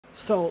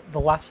So the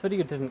last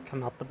video didn't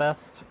come out the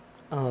best.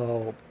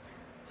 Oh,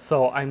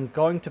 so I'm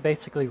going to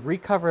basically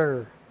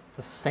recover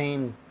the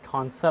same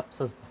concepts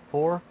as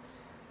before,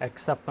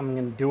 except I'm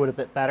going to do it a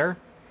bit better.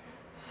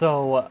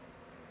 So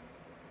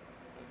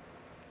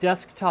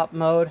desktop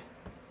mode,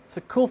 it's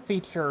a cool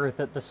feature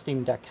that the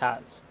Steam Deck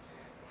has.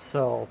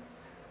 So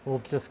we'll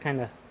just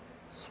kind of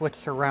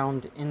switch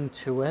around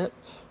into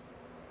it.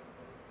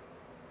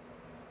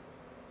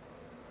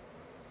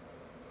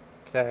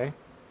 Okay.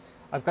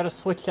 I've got to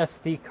switch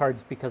SD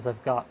cards because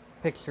I've got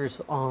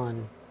pictures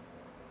on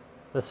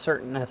the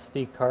certain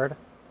SD card.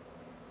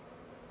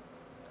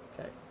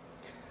 Okay.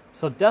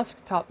 So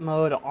desktop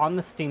mode on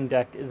the Steam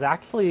Deck is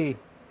actually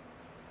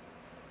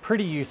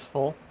pretty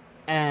useful,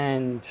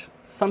 and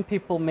some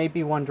people may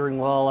be wondering,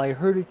 well, I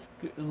heard it's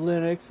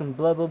Linux and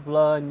blah blah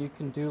blah, and you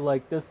can do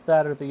like this,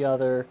 that, or the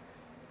other,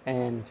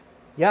 and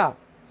yeah.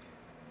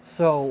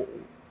 So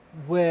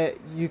where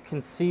you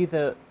can see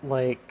that,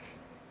 like,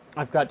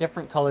 I've got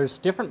different colors,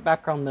 different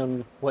background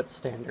than what's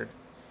standard.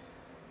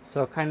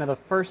 So kind of the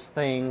first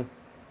thing,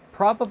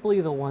 probably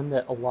the one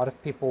that a lot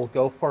of people will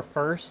go for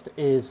first,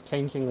 is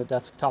changing the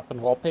desktop and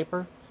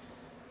wallpaper.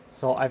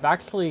 So I've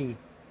actually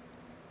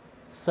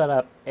set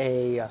up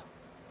a,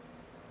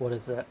 what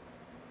is it?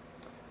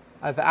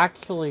 I've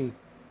actually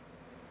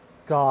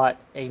got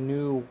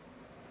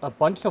a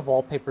bunch of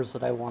wallpapers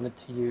that I wanted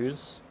to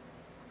use.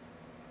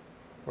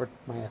 Where'd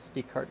my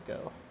SD card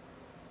go?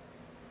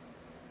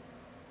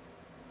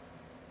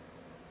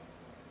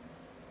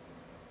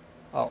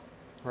 Oh,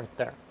 right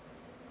there.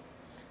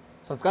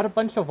 So I've got a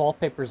bunch of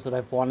wallpapers that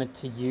I've wanted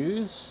to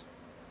use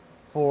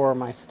for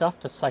my stuff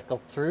to cycle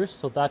through,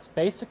 so that's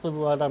basically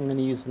what I'm going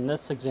to use in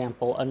this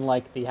example,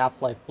 unlike the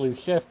Half-Life Blue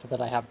Shift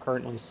that I have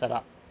currently set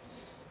up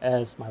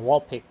as my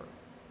wallpaper.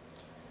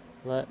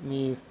 Let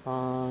me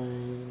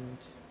find,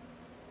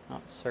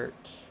 not search,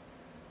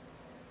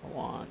 I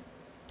want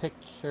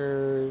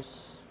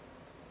pictures,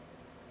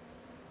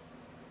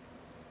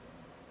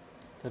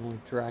 then we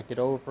drag it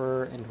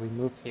over and we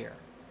move here.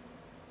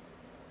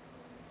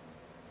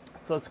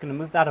 So it's going to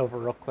move that over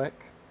real quick.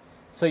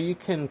 So you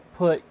can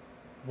put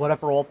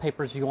whatever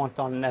wallpapers you want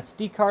on an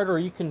SD card, or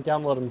you can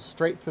download them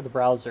straight through the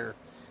browser.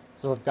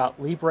 So I've got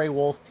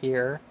LibreWolf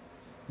here.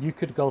 You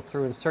could go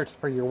through and search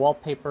for your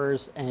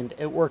wallpapers, and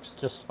it works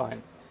just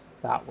fine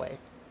that way.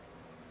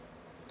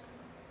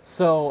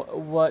 So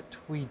what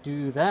we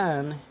do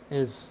then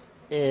is,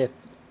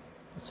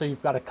 so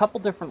you've got a couple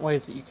different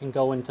ways that you can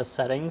go into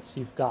settings.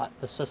 You've got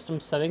the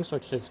system settings,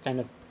 which is kind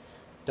of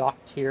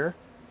docked here.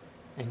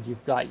 And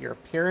you've got your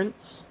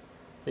appearance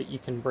that you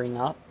can bring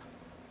up.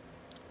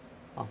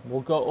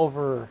 We'll go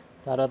over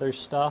that other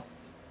stuff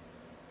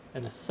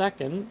in a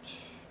second.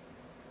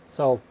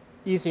 So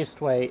easiest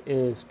way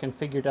is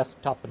configure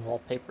desktop and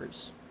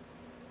wallpapers.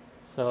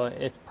 So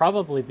it's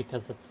probably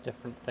because it's a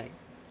different thing.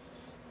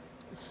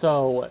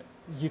 So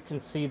you can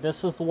see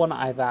this is the one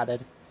I've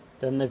added.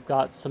 Then they've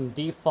got some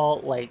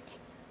default, like,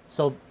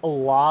 so a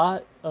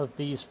lot of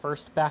these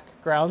first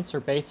backgrounds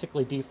are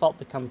basically default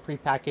to come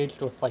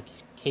prepackaged with like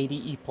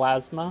KDE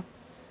Plasma.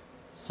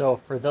 So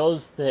for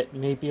those that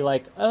may be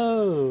like,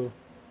 oh,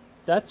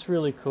 that's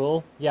really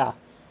cool. Yeah.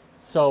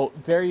 So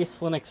various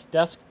Linux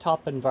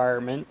desktop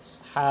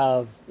environments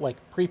have like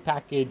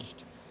prepackaged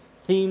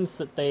themes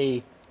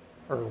that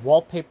or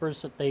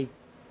wallpapers that they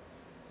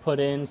put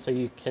in, so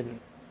you can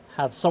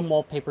have some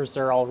wallpapers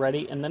there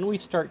already. And then we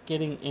start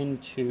getting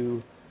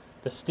into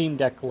the Steam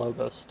Deck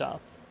logo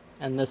stuff.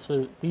 And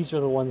these are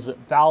the ones that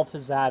Valve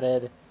has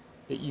added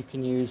that you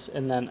can use,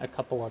 and then a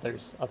couple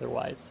others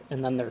otherwise.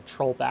 And then their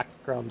troll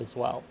background as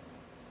well.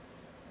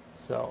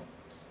 So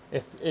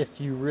if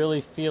you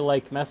really feel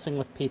like messing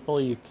with people,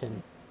 you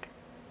can,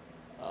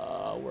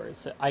 where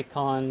is it?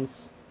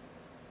 Icons.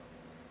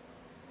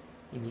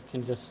 And you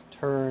can just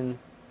turn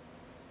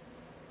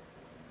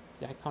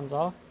the icons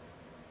off.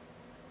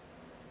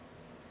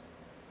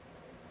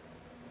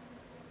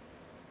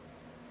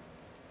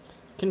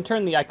 You can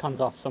turn the icons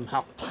off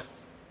somehow.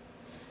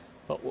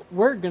 But what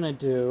we're going to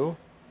do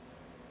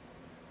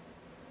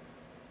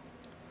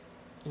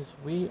is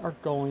we are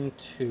going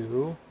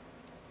to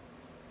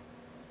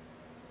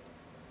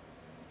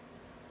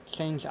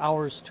change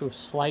ours to a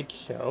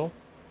slideshow.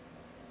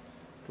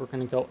 We're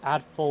going to go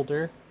add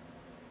folder,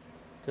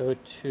 go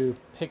to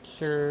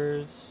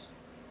pictures,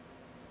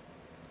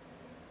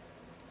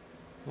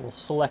 and we'll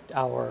select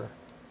our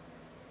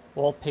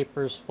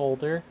wallpapers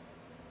folder.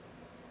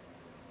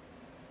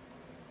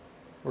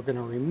 We're going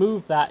to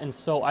remove that, and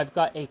so I've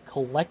got a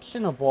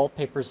collection of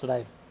wallpapers that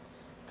I've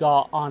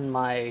got on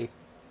my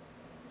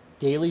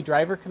daily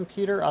driver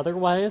computer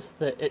otherwise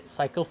that it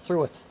cycles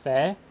through with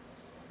Fe,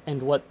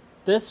 and what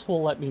this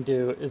will let me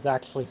do is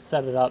actually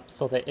set it up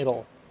so that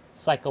it'll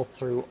cycle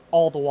through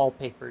all the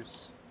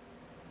wallpapers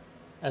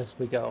as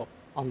we go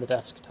on the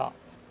desktop.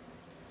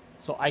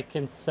 So I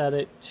can set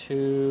it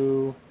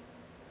to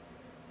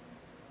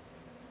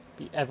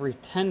be every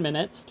 10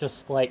 minutes,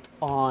 just like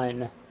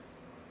on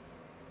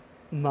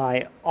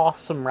my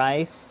Awesome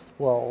Rice,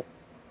 well,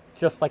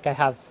 just like I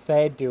have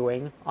Fe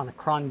doing on a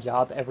cron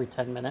job every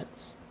 10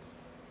 minutes.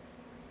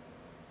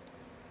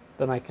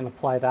 then I can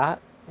apply that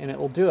and it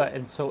will do it.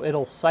 And so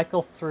it'll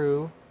cycle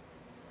through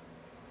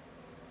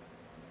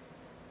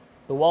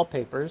the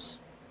wallpapers,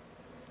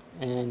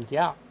 and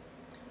yeah.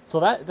 So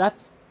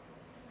that's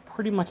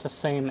pretty much the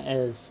same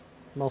as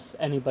most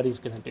anybody's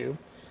going to do.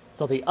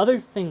 So the other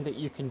thing that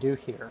you can do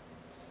here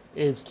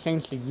is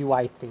change the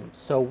UI theme.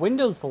 So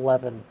Windows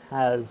 11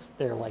 has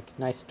their like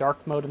nice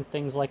dark mode and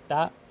things like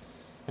that.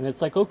 And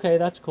it's like, okay,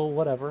 that's cool,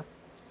 whatever.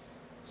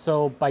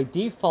 So by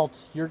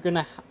default, you're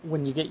gonna,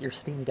 when you get your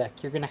Steam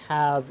Deck, you're gonna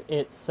have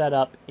it set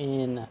up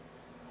in,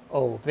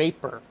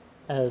 Vapor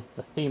as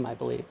the theme, I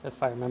believe,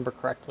 if I remember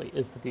correctly,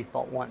 is the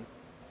default one.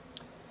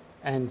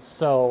 And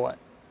so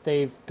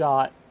they've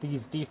got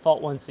these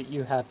default ones that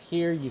you have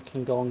here. You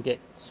can go and get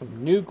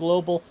some new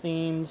global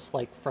themes,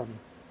 like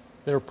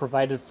that are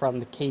provided from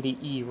the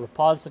KDE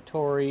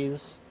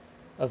repositories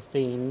of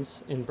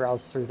themes, and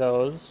browse through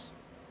those.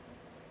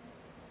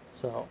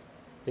 So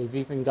they've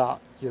even got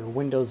your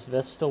Windows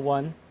Vista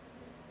one.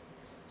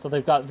 So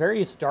they've got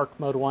various dark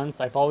mode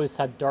ones. I've always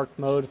had dark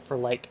mode for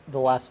like the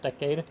last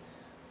decade,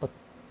 but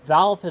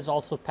Valve has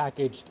also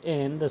packaged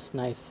in this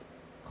nice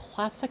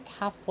classic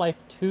Half-Life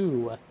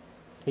 2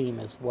 theme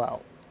as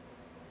well.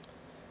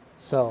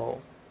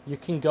 So you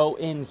can go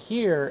in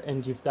here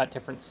and you've got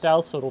different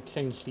styles, so it'll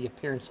change the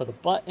appearance of the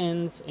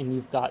buttons, and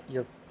you've got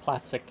your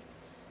classic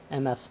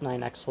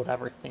MS9X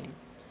whatever theme.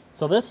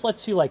 So this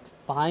lets you like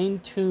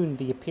fine-tune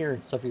the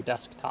appearance of your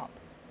desktop.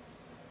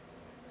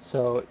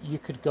 So you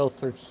could go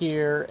through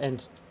here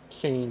and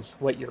change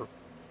what your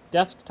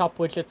desktop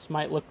widgets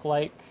might look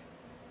like.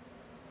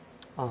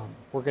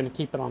 We're going to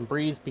keep it on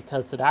Breeze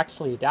because it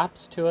actually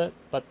adapts to it,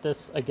 but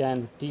this,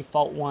 again,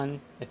 default one,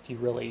 if you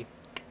really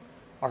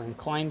are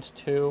inclined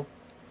to.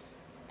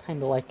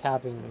 Kind of like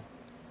having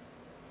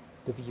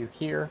the view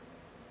here.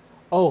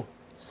 Oh,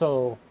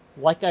 so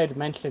like I had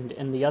mentioned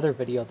in the other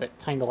video that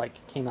kind of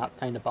like came out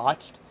kind of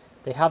botched,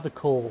 they have the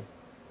cool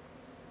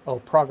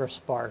progress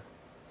bar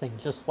thing,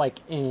 just like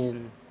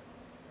in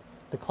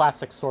the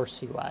classic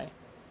Source UI.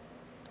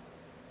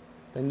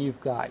 Then you've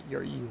got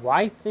your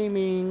UI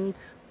theming,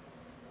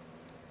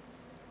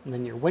 and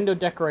then your window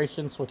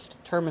decorations, which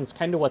determines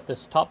kind of what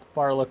this top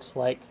bar looks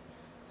like.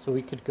 So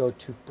we could go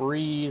to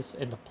Breeze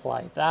and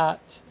apply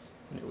that,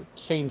 and it would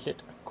change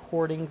it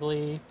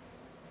accordingly.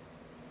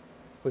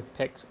 If we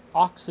picked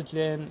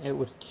Oxygen, it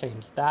would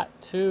change that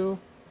too.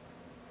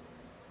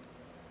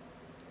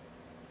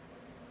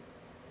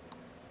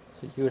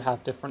 So you would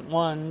have different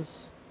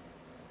ones,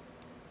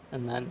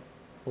 and then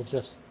we'll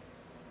just,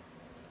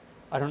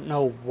 I don't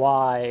know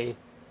why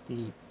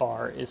the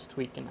bar is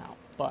tweaking out,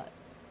 but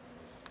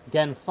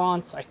again,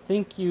 fonts, I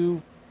think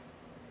you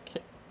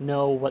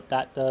know what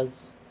that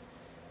does.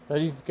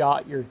 Then you've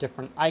got your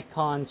different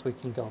icons. We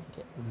can go and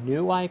get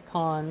new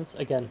icons.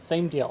 Again,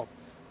 same deal.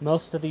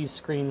 Most of these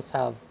screens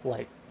have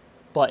like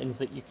buttons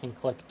that you can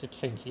click to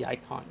change the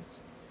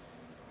icons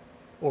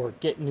or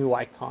get new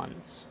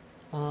icons.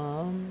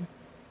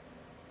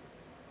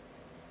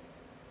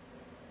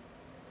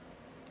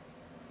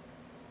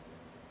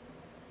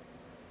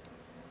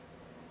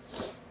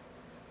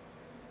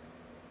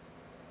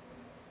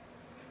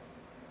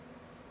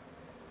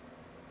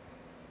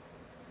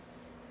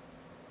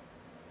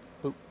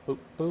 Boop, boop,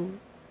 boop.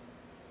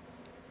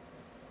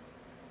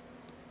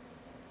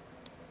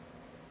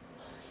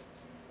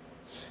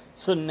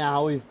 So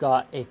now we've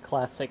got a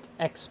classic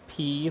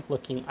XP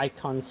looking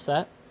icon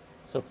set.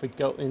 So if we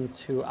go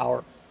into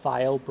our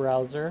file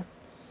browser,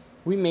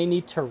 we may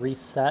need to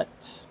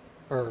reset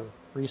or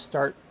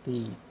restart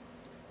the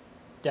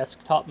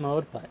desktop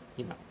mode, but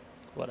you know,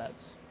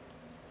 whatevs.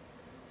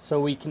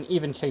 So we can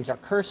even change our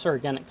cursor.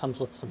 Again, it comes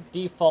with some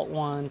default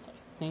ones.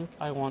 I think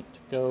I want to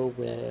go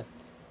with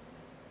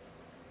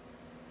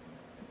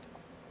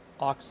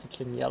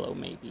Oxygen Yellow,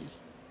 maybe.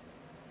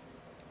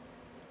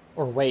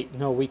 Or wait,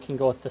 no, we can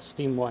go with the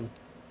Steam one.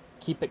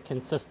 Keep it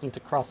consistent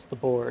across the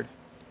board.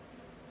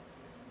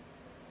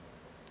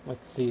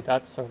 Let's see,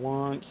 that's our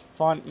launch,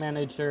 font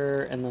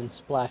manager, and then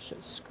splash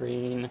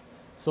screen.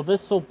 So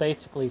this will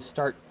basically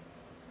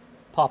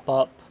pop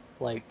up,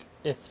 like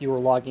if you were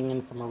logging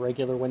in from a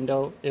regular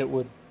window, it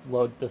would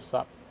load this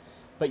up.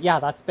 But yeah,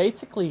 that's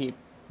basically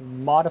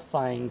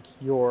modifying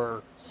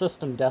your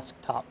system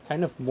desktop,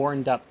 kind of more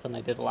in depth than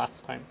I did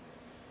last time.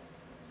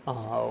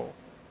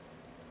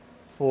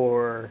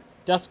 For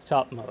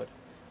desktop mode,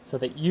 so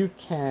that you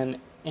can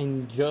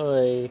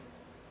enjoy,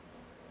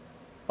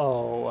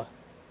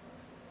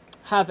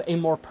 have a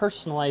more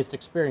personalized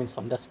experience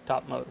on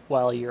desktop mode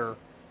while you're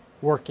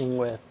working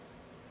with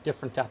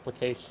different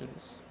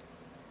applications.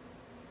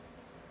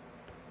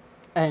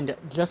 And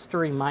just a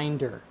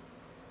reminder,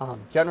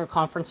 general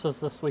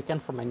conferences this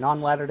weekend for my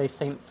non-Latter-day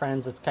Saint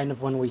friends. It's kind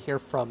of when we hear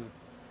from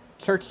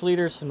church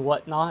leaders and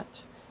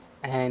whatnot,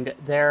 and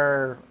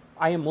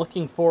I am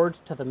looking forward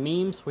to the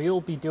memes. We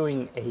will be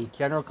doing a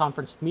general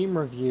conference meme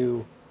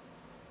review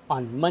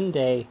on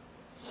Monday,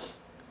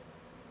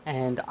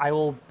 and I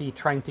will be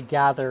trying to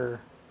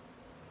gather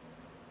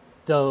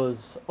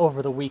those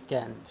over the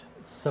weekend.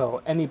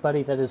 So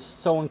anybody that is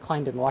so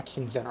inclined in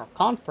watching general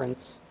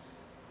conference,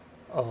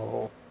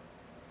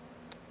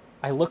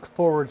 I look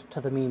forward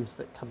to the memes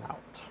that come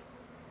out.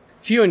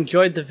 If you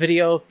enjoyed the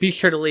video, be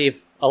sure to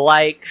leave a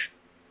like,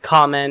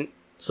 comment,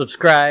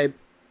 subscribe,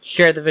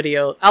 share the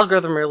video.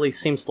 Algorithm really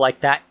seems to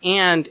like that,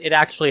 and it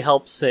actually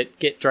helps it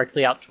get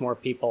directly out to more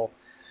people.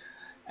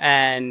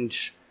 And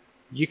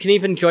you can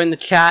even join the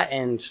chat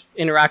and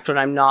interact when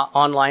I'm not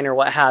online or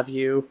what have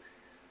you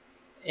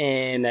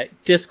in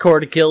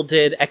Discord,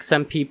 Guilded,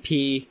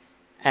 XMPP,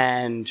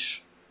 and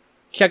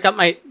check out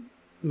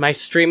my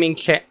streaming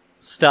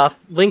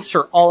stuff. Links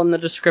are all in the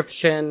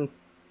description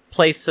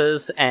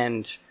places,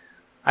 and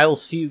I will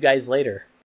see you guys later.